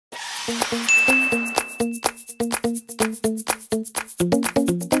Ito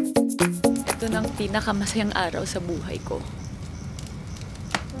na ang pinakamasayang araw sa buhay ko.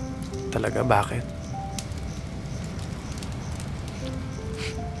 Talaga, bakit?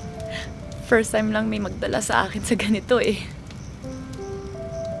 First time lang may magdala sa akin sa ganito eh.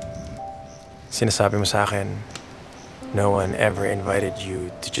 Sinasabi mo sa akin, no one ever invited you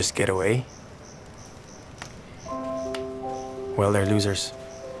to just get away? Well, they're losers.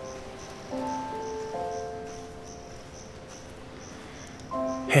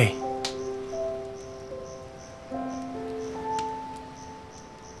 Hey.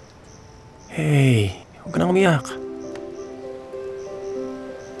 Hey, huwag ka nang umiyak.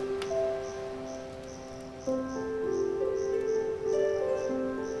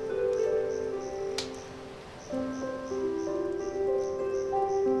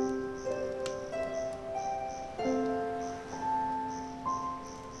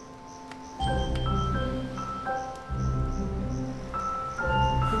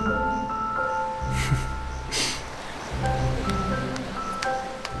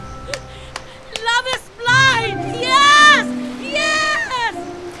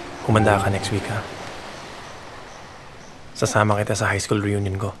 Humanda ka next week, ha? Sasama kita sa high school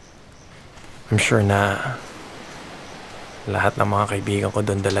reunion ko. I'm sure na lahat ng mga kaibigan ko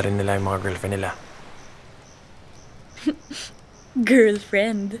doon dala rin nila yung mga girlfriend nila.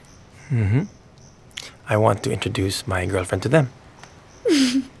 Girlfriend? Mm-hmm. I want to introduce my girlfriend to them.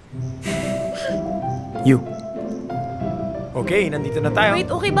 You. Okay, nandito na tayo.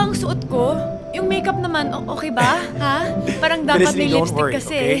 Wait, okay ba ang suot ko? Yung makeup naman, okay ba? Ha? Parang dapat may lipstick worry,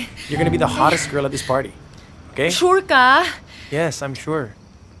 kasi. Okay? You're gonna be the hottest girl at this party. Okay? Sure ka? Yes, I'm sure.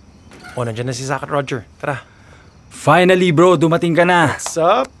 Oh, nandiyan na si Zach at Roger. Tara. Finally, bro, dumating ka na. What's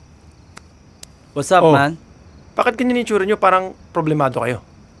up? What's up, man? Bakit ganyan yung tsura nyo? Parang problemado kayo.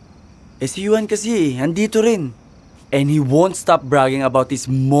 Eh, si Yuan kasi, andito rin. And he won't stop bragging about his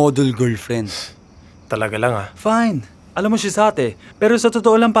model girlfriend. Talaga lang, ah. Fine. Alam mo siya sa ate. Pero sa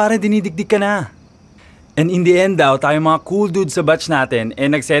totoo lang, pare, dinidigdig ka na. And in the end daw, tayo mga cool dudes sa batch natin,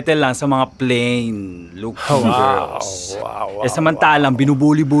 nagsettle lang sa mga plain looking girls. Wow, samantalang,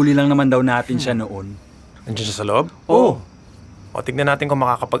 binubuli-buli lang naman daw natin siya noon. Nandiyan siya sa loob? Oo. O, tignan natin kung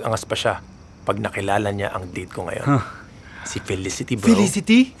makakapag-angas pa siya pag nakilala niya ang date ko ngayon. Si Felicity, bro.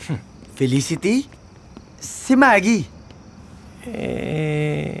 Felicity? Felicity? Si Maggie.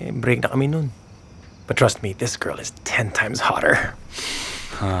 Break na kami nun. But trust me, this girl is 10 times hotter.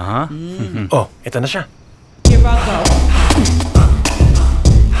 Oh, ito na siya.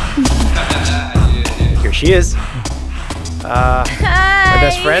 Here she is. My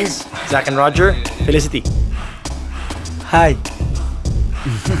best friends, Zach and Roger, Felicity. Hi.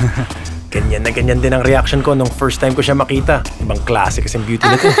 Ganyan na ganyan din ang reaction ko nung first time ko siya makita. Ibang klase kasing beauty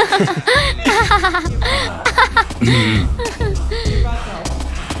na to.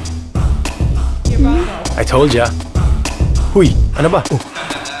 I told ya. Huy, ano ba?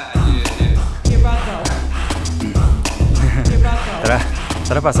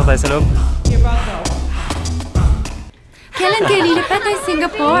 Tara, pasok tayo sa loob. Kailan kayo lilipat ng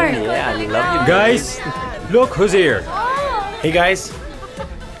Singapore? Yeah, I love you. Guys, look who's here. Hey guys.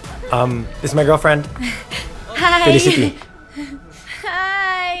 This is my girlfriend. Hi. Felicity.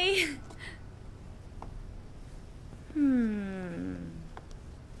 Hi.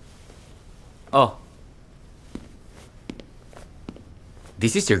 Oh.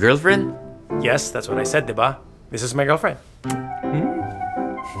 This is your girlfriend? Yes, that's what I said, diba? This is my girlfriend.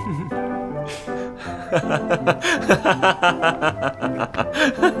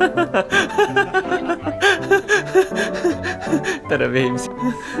 Tara, babes.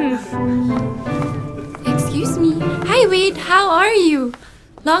 Excuse me. Hi, Wade. How are you?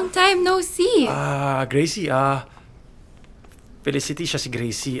 Long time no see. Gracie, Felicity siya si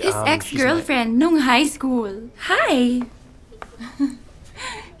Gracie. His ex-girlfriend nung high school. Hi.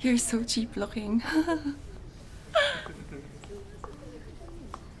 You're so cheap looking.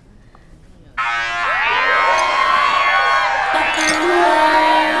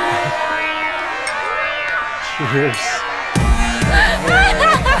 Cheers.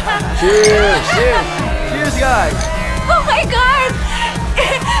 Cheers. Cheers. Cheers, guys. Oh my God!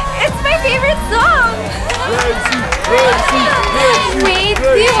 It's my favorite song! Wait,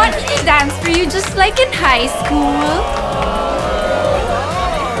 do you want me to dance for you just like in high school?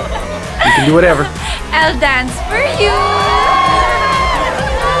 You can do whatever. I'll dance for you!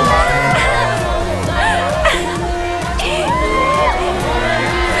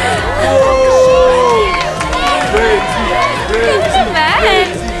 Man!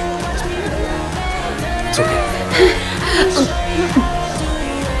 It's okay.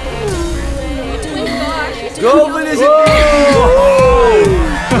 Go, Felicity!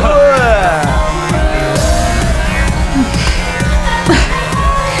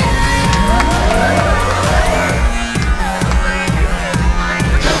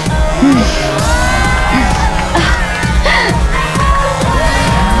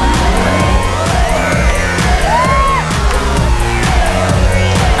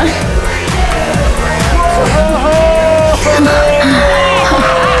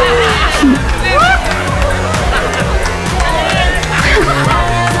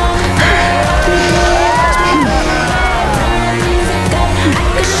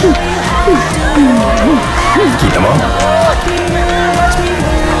 Kita mo?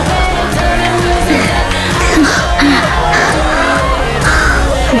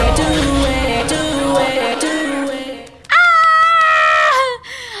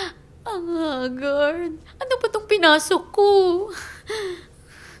 Oh, God. Ano ba itong pinasok ko?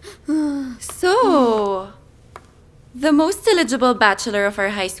 So, the most eligible bachelor of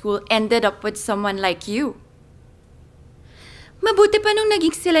our high school ended up with someone like you. Mabuti pa nung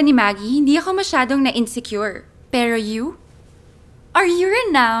naging sila ni Maggie, hindi ako masyadong na-insecure. Pero you? Are you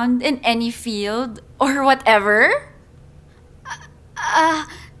renowned in any field or whatever?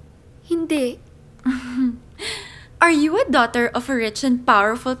 Hindi. Are you a daughter of a rich and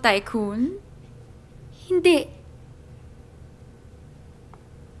powerful tycoon? Hindi.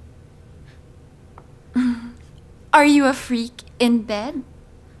 Are you a freak in bed?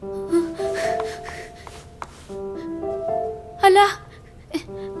 Hala,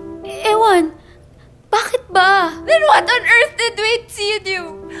 ewan, bakit ba? Then what on earth did Wade see in you?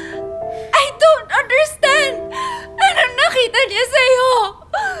 I don't understand! Anong nakita niya sa'yo?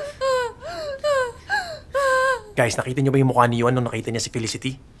 Guys, nakita niyo ba yung mukha ni Yuan nung nakita niya si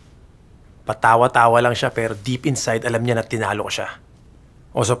Felicity? Patawa-tawa lang siya pero deep inside alam niya na tinalo ko siya.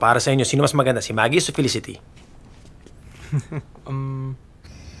 O so para sa inyo, sino mas maganda, si Maggie o si Felicity?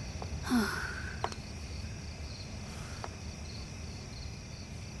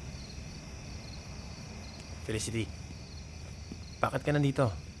 Felicity, bakit ka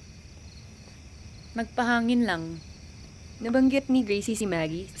nandito? Nagpahangin lang. Nabanggit ni Gracie si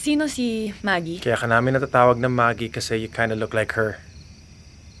Maggie. Sino si Maggie? Kaya ka namin natatawag na Maggie kasi you kinda look like her.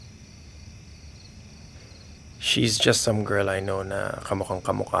 She's just some girl I know na kamukhang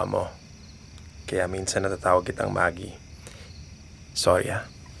kamukha mo. Kaya minsan natatawag kitang Maggie. Sorry ha.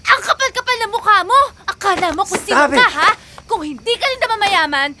 Ang kapal-kapal na mukha mo! Akala mo kung sino ka, ha? Kung hindi ka rin naman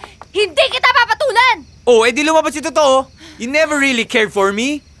mayaman, hindi kita papatulan! Oh, edi lumabas yung totoo. You never really cared for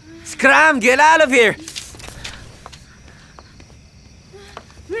me. Scram, get out of here.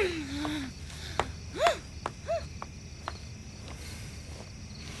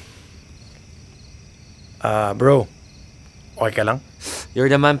 Bro. Okay ka lang? You're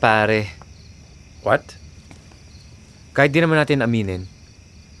the man, pare. What? Kahit di naman natin aminin,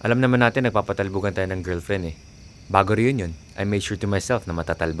 alam naman natin nagpapatalbugan tayo ng girlfriend eh. Bago reunion, I made sure to myself na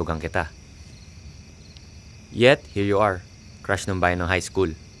matatalbugan kita. Yet, here you are, crush nung bayan ng high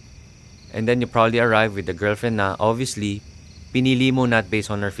school. And then you probably arrive with a girlfriend na obviously, pinili mo not based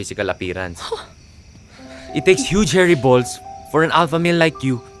on her physical appearance. It takes huge hairy balls for an alpha male like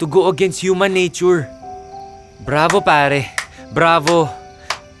you to go against human nature. Bravo, pare. Bravo.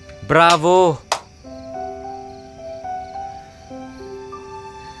 Bravo.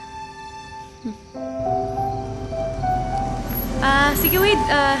 Sige Wade,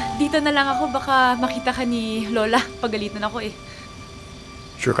 dito na lang ako. Baka makita ka ni Lola. Pagalitan ako eh.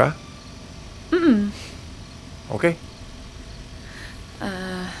 Sure ka? Okay.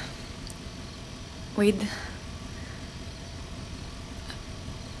 Wade.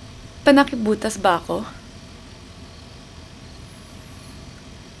 Panakibutas ba ako?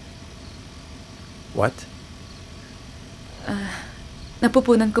 What?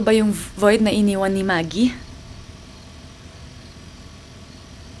 Napupunan ko ba yung void na iniwan ni Maggie?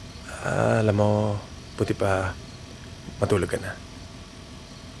 Alam mo, buti pa matulog ka na.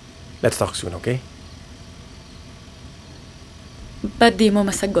 Let's talk soon, okay? Ba't di mo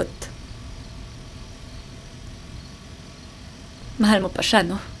masagot? Mahal mo pa siya,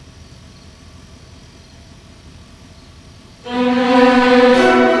 no?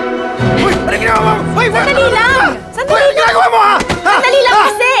 Uy! Ano ginawa mo? Uy! Sandali lang! Sandali lang! Ginagawa mo, ha? Sandali lang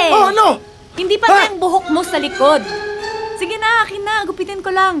kasi! Oh, no! Hindi pa na yung buhok mo sa likod. Sige na, akin na. Gupitin ko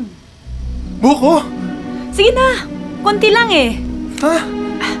lang. Buko? Sige na. Konti lang eh. Ha?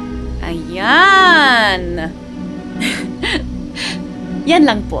 Ayan. Yan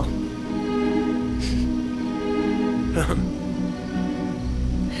lang po.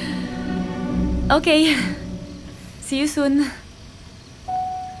 Okay. See you soon.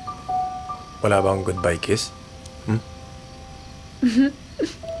 Wala bang goodbye kiss?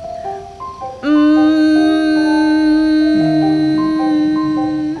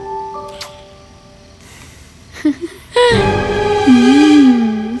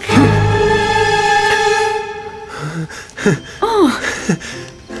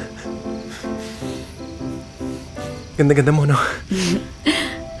 Ganda-ganda mo, no?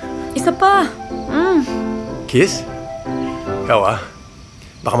 Isa pa. Kiss? Ikaw,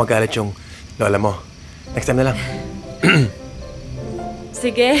 baka magalit yung lola mo. Next time na lang.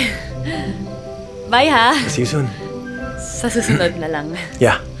 Sige. Bye ha. See you soon. Sa susunod na lang.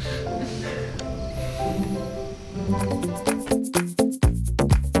 Yeah.